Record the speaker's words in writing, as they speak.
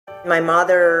My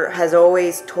mother has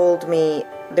always told me,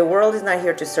 the world is not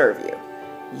here to serve you.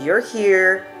 You're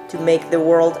here to make the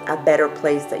world a better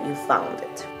place that you found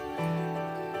it.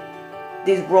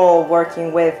 This role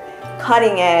working with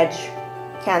cutting-edge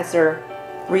cancer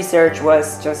research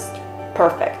was just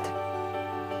perfect.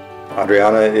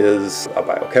 Adriana is a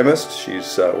biochemist.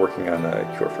 She's working on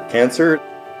a cure for cancer.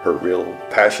 Her real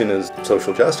passion is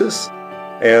social justice,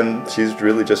 and she's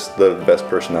really just the best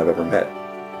person I've ever met.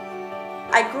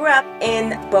 I grew up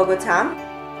in Bogota.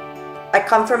 I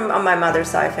come from, on my mother's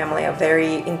side, family of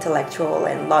very intellectual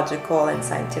and logical and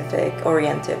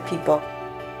scientific-oriented people.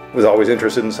 Was always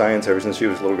interested in science ever since she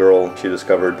was a little girl. She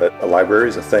discovered that a library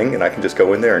is a thing and I can just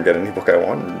go in there and get any book I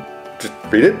want and just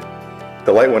read it.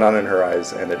 The light went on in her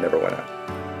eyes and it never went out.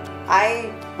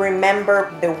 I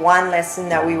remember the one lesson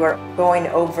that we were going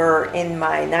over in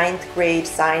my 9th grade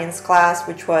science class,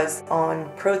 which was on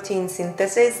protein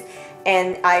synthesis,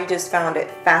 and I just found it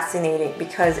fascinating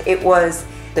because it was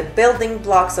the building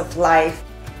blocks of life.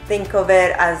 Think of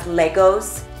it as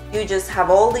Legos. You just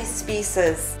have all these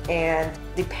pieces, and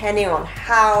depending on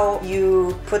how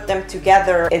you put them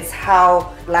together, it's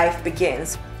how life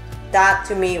begins. That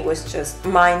to me was just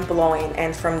mind-blowing,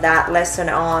 and from that lesson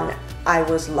on, I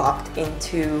was locked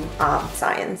into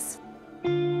science.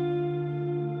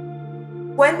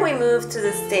 When we moved to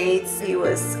the States, he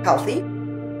was healthy.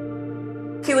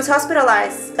 He was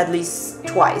hospitalized at least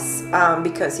twice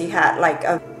because he had like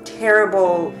a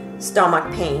terrible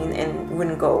stomach pain and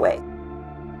wouldn't go away.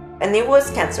 And it was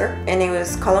cancer, and it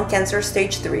was colon cancer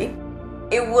stage 3.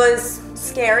 It was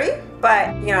scary,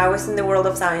 but you know, I was in the world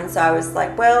of science, so I was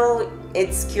like, well,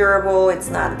 it's curable, it's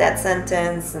not a death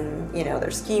sentence, and you know,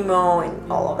 there's chemo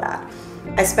and all of that.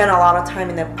 I spent a lot of time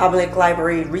in the public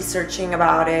library researching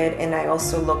about it, and I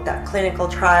also looked at clinical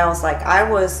trials. Like, I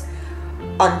was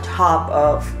on top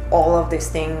of all of these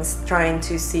things, trying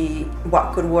to see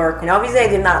what could work. And obviously I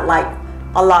did not like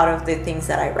a lot of the things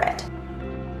that I read.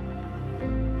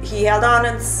 He held on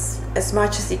as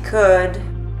much as he could.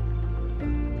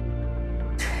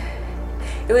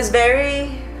 It was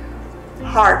very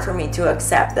hard for me to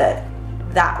accept that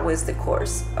that was the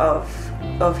course of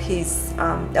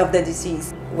the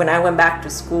disease. When I went back to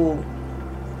school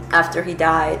after he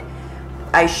died,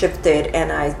 I shifted and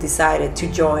I decided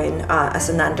to join as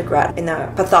an undergrad in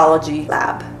a pathology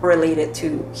lab related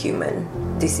to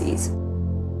human disease.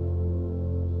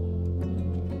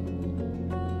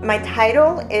 My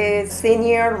title is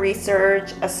Senior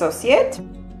Research Associate.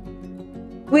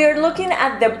 We are looking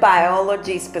at the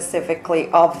biology specifically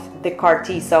of the CAR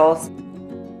T cells.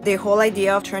 The whole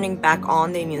idea of turning back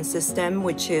on the immune system,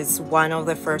 which is one of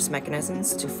the first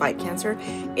mechanisms to fight cancer,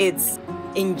 it's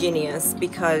ingenious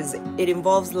because it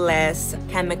involves less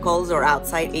chemicals or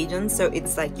outside agents, so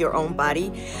it's like your own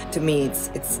body. To me,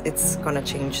 it's gonna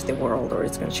change the world, or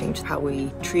it's gonna change how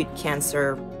we treat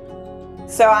cancer.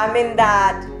 So I'm in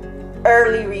that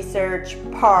early research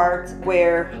part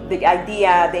where the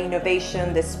idea, the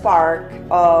innovation, the spark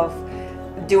of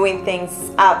doing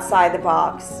things outside the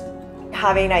box,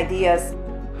 having ideas.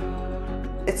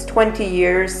 It's 20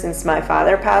 years since my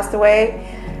father passed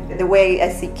away. The way I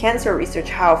see cancer research,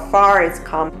 how far it's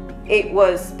come, it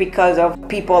was because of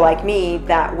people like me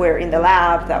that were in the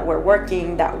lab, that were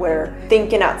working, that were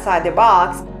thinking outside the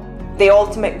box. The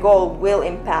ultimate goal will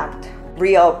impact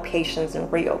real patients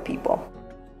and real people.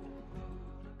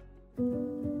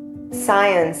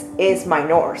 Science is my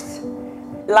north.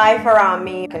 Life around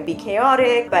me can be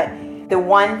chaotic, but the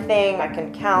one thing I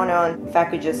can count on, if I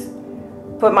could just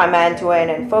put my mind to it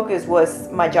and focus,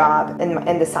 was my job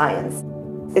and the science.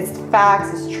 It's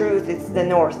facts, it's truth, it's the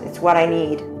north, it's what I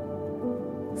need.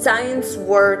 Science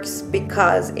works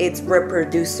because it's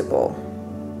reproducible.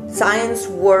 Science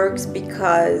works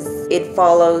because it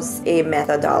follows a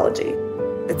methodology.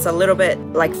 It's a little bit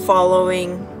like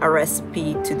following a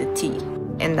recipe to the T,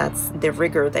 and that's the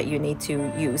rigor that you need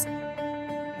to use.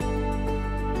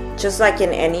 Just like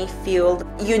in any field,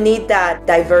 you need that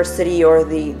diversity or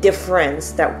the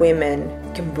difference that women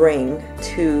can bring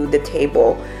to the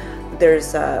table.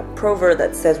 There's a proverb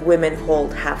that says women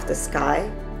hold half the sky.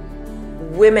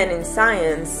 Women in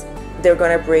science, they're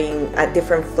going to bring a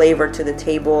different flavor to the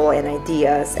table and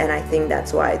ideas, and I think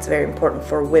that's why it's very important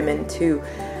for women to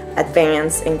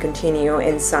advance and continue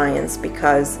in science,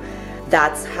 because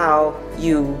that's how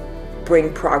you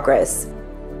bring progress